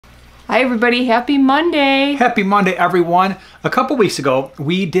Hi everybody, happy Monday. Happy Monday everyone. A couple weeks ago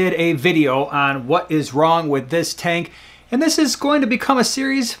we did a video on what is wrong with this tank, and this is going to become a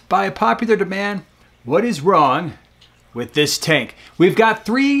series by popular demand. What is wrong with this tank? We've got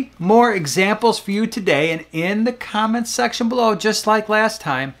 3 more examples for you today, and in the comments section below, just like last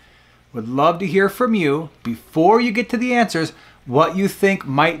time, would love to hear from you before you get to the answers what you think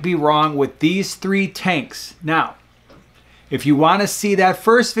might be wrong with these 3 tanks. Now, if you want to see that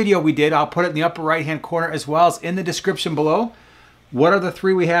first video we did, I'll put it in the upper right hand corner as well as in the description below. What are the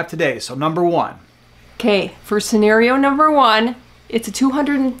 3 we have today? So number 1. Okay, for scenario number 1, it's a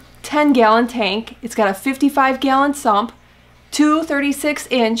 210 gallon tank. It's got a 55 gallon sump, 2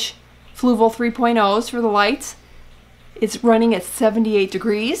 36-inch Fluval 3.0s for the lights. It's running at 78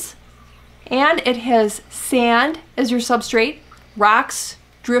 degrees. And it has sand as your substrate, rocks,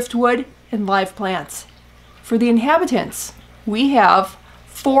 driftwood, and live plants. For the inhabitants, we have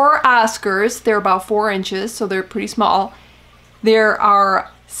 4 Oscars. They're about 4 inches, so they're pretty small. There are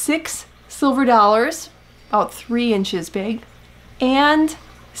 6 silver dollars, about 3 inches big, and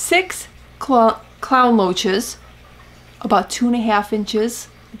 6 clown loaches, about 2.5 inches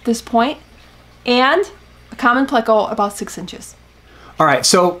at this point, and a common pleco, about 6 inches. All right,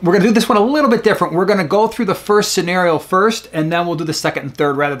 so we're gonna do this one a little bit different. We're gonna go through the first scenario first, and then we'll do the second and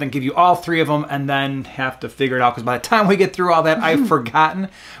third rather than give you all 3 of them and then have to figure it out, because by the time we get through all that, I've forgotten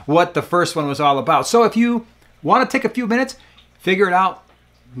what the first one was all about. So if you wanna take a few minutes, figure it out,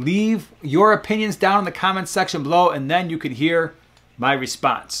 leave your opinions down in the comments section below, and then you can hear my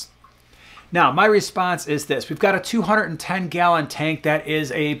response. Now, my response is this. We've got a 210 gallon tank that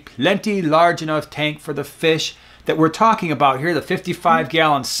is a plenty large enough tank for the fish that we're talking about here. The 55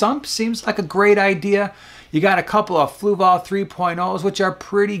 gallon sump seems like a great idea. You got a couple of Fluval 3.0s, which are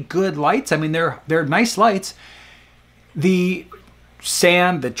pretty good lights. I mean, they're nice lights. The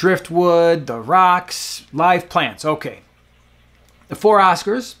sand, the driftwood, the rocks, live plants. Okay. The 4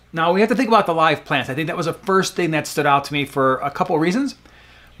 Oscars. Now, we have to think about the live plants. I think that was the first thing that stood out to me for a couple of reasons.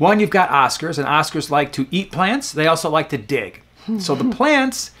 One, you've got Oscars, and Oscars like to eat plants. They also like to dig. So the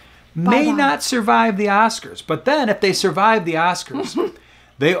plants may not survive the Oscars, but then if they survive the Oscars,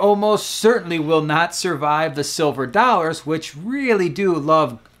 they almost certainly will not survive the silver dollars, which really do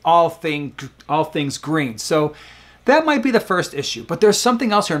love all things green. So that might be the first issue. But there's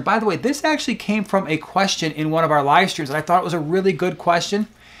something else here. And by the way, this actually came from a question in one of our live streams, and I thought it was a really good question,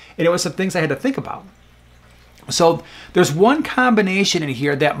 and it was some things I had to think about. So there's one combination in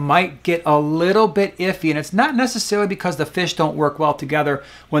here that might get a little bit iffy, and it's not necessarily because the fish don't work well together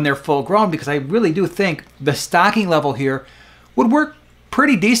when they're full grown, because I really do think the stocking level here would work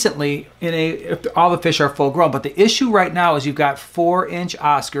pretty decently if all the fish are full grown. But the issue right now is you've got 4-inch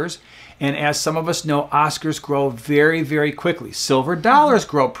Oscars, and as some of us know, Oscars grow very, very quickly. Silver dollars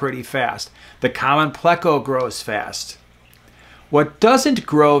grow pretty fast. The common pleco grows fast. What doesn't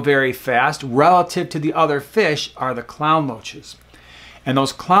grow very fast relative to the other fish are the clown loaches. And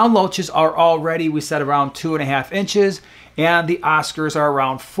those clown loaches are already, we said, around 2.5 inches, and the Oscars are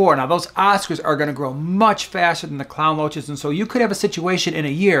around 4. Now, those Oscars are going to grow much faster than the clown loaches, and so you could have a situation in a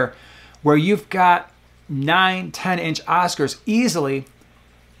year where you've got 9, 10-inch Oscars easily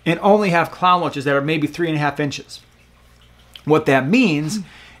and only have clown loaches that are maybe 3.5 inches. What that means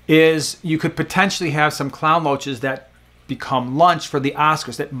is you could potentially have some clown loaches that become lunch for the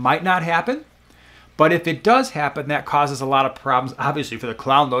Oscars. That might not happen, but if it does happen, that causes a lot of problems, obviously, for the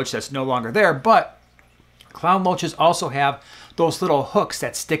clown loach that's no longer there. But clown loaches also have those little hooks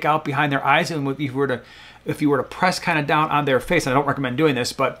that stick out behind their eyes, and if you were to press kind of down on their face, and I don't recommend doing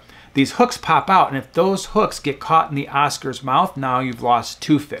this, but these hooks pop out, and if those hooks get caught in the Oscar's mouth, now you've lost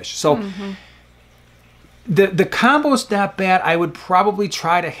 2 fish. So the combo's not bad. I would probably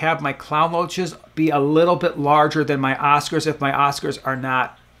try to have my clown loaches be a little bit larger than my Oscars if my Oscars are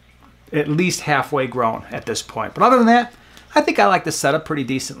not at least halfway grown at this point. But other than that, I think I like the setup pretty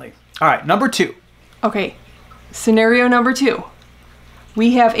decently. All right, number 2. Okay, scenario number 2.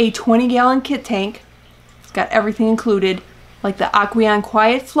 We have a 20 gallon kit tank. It's got everything included, like the Aquarium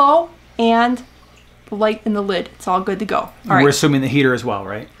quiet flow and the light in the lid. It's all good to go. All right. We're assuming the heater as well,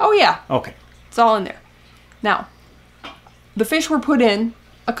 right? Oh yeah. Okay. It's all in there. Now, the fish were put in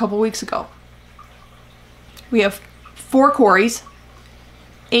a couple weeks ago. We have 4 Cories,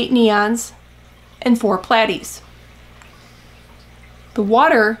 8 Neons, and 4 Platies. The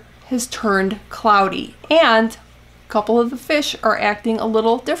water has turned cloudy, and a couple of the fish are acting a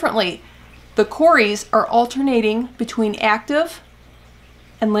little differently. The Cories are alternating between active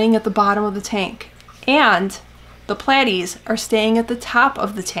and laying at the bottom of the tank, and the Platies are staying at the top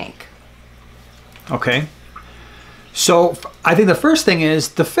of the tank. Okay. So I think the first thing is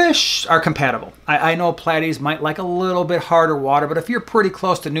the fish are compatible. I know platies might like a little bit harder water, but if you're pretty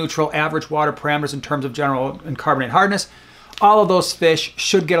close to neutral, average water parameters in terms of general and carbonate hardness, all of those fish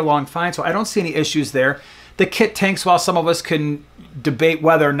should get along fine. So I don't see any issues there. The kit tanks, while some of us can debate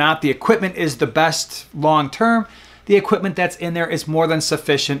whether or not the equipment is the best long term, the equipment that's in there is more than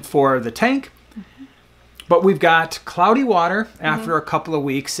sufficient for the tank. But we've got cloudy water after a couple of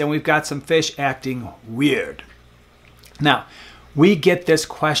weeks, and we've got some fish acting weird. Now, we get this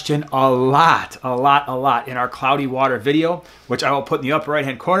question a lot in our cloudy water video, which I will put in the upper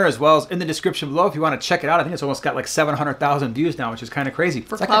right-hand corner as well as in the description below if you want to check it out. I think it's almost got like 700,000 views now, which is kind of crazy.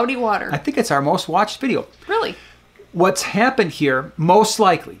 For cloudy water. I think it's our most watched video. Really? What's happened here, most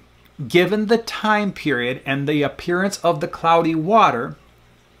likely, given the time period and the appearance of the cloudy water,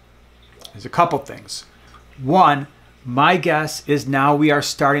 is a couple things. One, my guess is now we are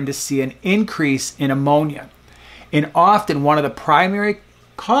starting to see an increase in ammonia. And often one of the primary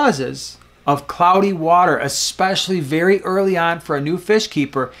causes of cloudy water, especially very early on for a new fish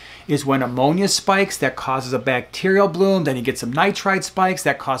keeper, is when ammonia spikes. That causes a bacterial bloom. Then you get some nitrite spikes.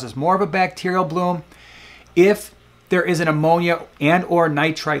 That causes more of a bacterial bloom. If there is an ammonia and or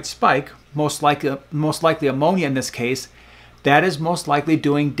nitrite spike, most likely ammonia in this case, that is most likely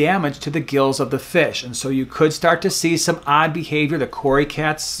doing damage to the gills of the fish. And so you could start to see some odd behavior. The cory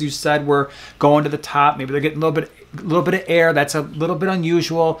cats, you said, were going to the top. Maybe they're getting a little bit of air. That's a little bit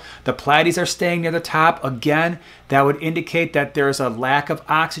unusual. The platies are staying near the top. Again, that would indicate that there's a lack of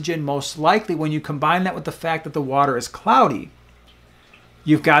oxygen. Most likely when you combine that with the fact that the water is cloudy,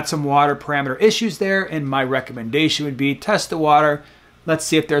 you've got some water parameter issues there. And my recommendation would be test the water. Let's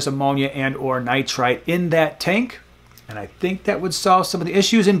see if there's ammonia and or nitrite in that tank. And I think that would solve some of the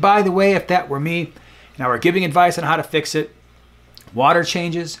issues. And by the way, if that were me, now we're giving advice on how to fix it. Water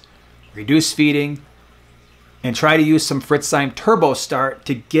changes, reduce feeding, and try to use some Fritzheim Turbo Start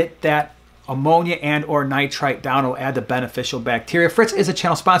to get that ammonia and or nitrite down. It'll add the beneficial bacteria. Fritz is a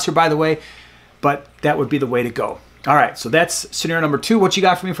channel sponsor, by the way, but that would be the way to go. All right, so that's scenario number 2. What you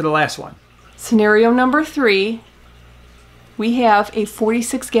got for me for the last one? Scenario number 3, we have a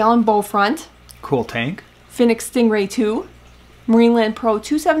 46-gallon bow front. Cool tank. Phoenix Stingray 2, Marineland Pro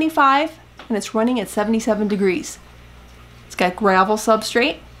 275, and it's running at 77 degrees. It's got gravel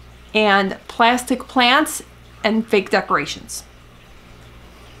substrate and plastic plants and fake decorations.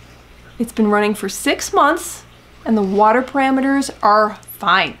 It's been running for 6 months and the water parameters are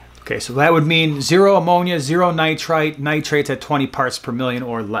fine. Okay, so that would mean 0 ammonia, 0 nitrite, nitrates at 20 parts per million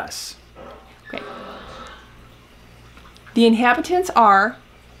or less. Okay. The inhabitants are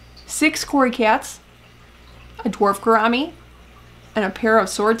 6 cory cats, a dwarf gourami, and a pair of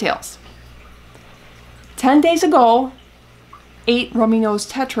swordtails. 10 days ago, 8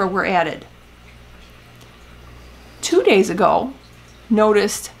 rummy-nosed tetra were added. 2 days ago,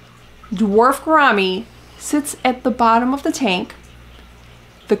 noticed dwarf gourami sits at the bottom of the tank.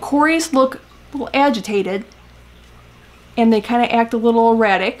 The cories look a little agitated, and they kind of act a little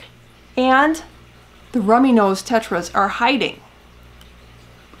erratic, and the rummy-nosed tetras are hiding.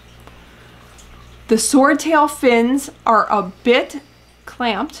 The swordtail fins are a bit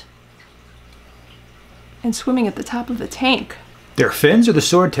clamped and swimming at the top of the tank. They're fins or the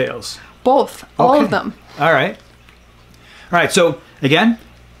swordtails? Both. All of them. All right. All right, so again,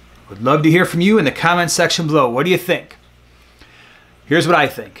 would love to hear from you in the comment section below. What do you think? Here's what I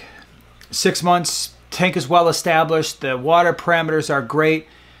think. 6 months, tank is well established. The water parameters are great.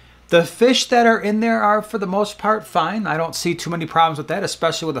 The fish that are in there are, for the most part, fine. I don't see too many problems with that,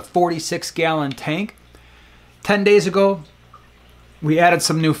 especially with a 46-gallon tank. 10 days ago, we added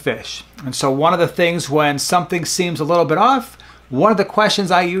some new fish. And so one of the things when something seems a little bit off, one of the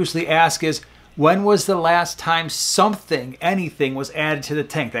questions I usually ask is, when was the last time something, anything, was added to the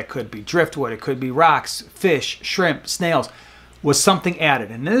tank? That could be driftwood, it could be rocks, fish, shrimp, snails. Was something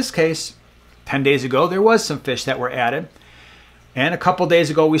added? And in this case, 10 days ago, there was some fish that were added. And a couple days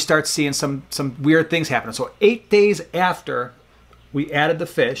ago, we start seeing some weird things happening. So 8 days after we added the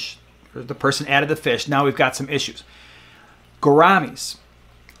fish, or the person added the fish, now we've got some issues. Gouramis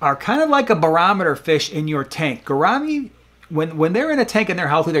are kind of like a barometer fish in your tank. Gourami, when they're in a tank and they're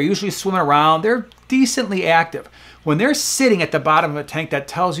healthy, they're usually swimming around. They're decently active. When they're sitting at the bottom of a tank, that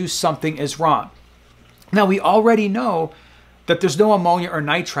tells you something is wrong. Now, we already know that there's no ammonia or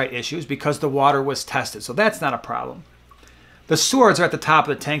nitrite issues because the water was tested. So that's not a problem. The swords are at the top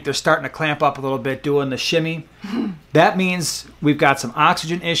of the tank. They're starting to clamp up a little bit, doing the shimmy. That means we've got some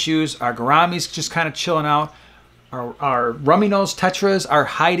oxygen issues. Our gouramis just kind of chilling out. Our rummy-nosed tetras are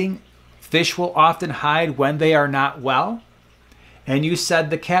hiding. Fish will often hide when they are not well. And you said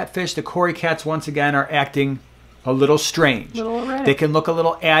the catfish, the cory cats, once again, are acting a little strange. A little erratic. They can look a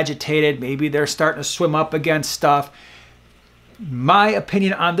little agitated. Maybe they're starting to swim up against stuff. My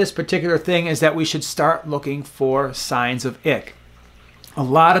opinion on this particular thing is that we should start looking for signs of ick. A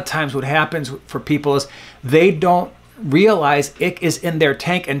lot of times what happens for people is they don't realize ick is in their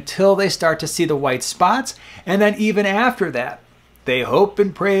tank until they start to see the white spots. And then even after that, they hope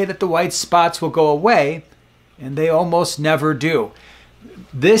and pray that the white spots will go away, and they almost never do.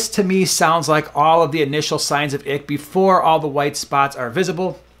 This to me sounds like all of the initial signs of ick before all the white spots are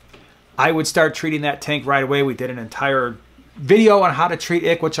visible. I would start treating that tank right away. We did an entire video on how to treat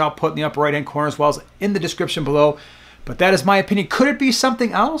ick, which I'll put in the upper right hand corner as well as in the description below. But that is my opinion. Could it be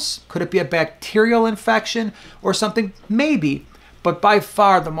something else? Could it be a bacterial infection or something? Maybe. But by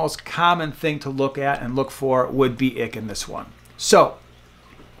far the most common thing to look at and look for would be ick in this one. So,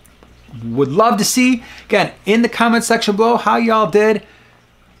 would love to see, again, in the comment section below how y'all did.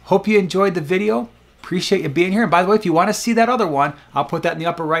 Hope you enjoyed the video. Appreciate you being here. And by the way, if you want to see that other one, I'll put that in the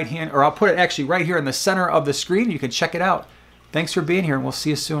upper right hand, or I'll put it actually right here in the center of the screen. You can check it out. Thanks for being here, and we'll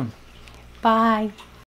see you soon. Bye.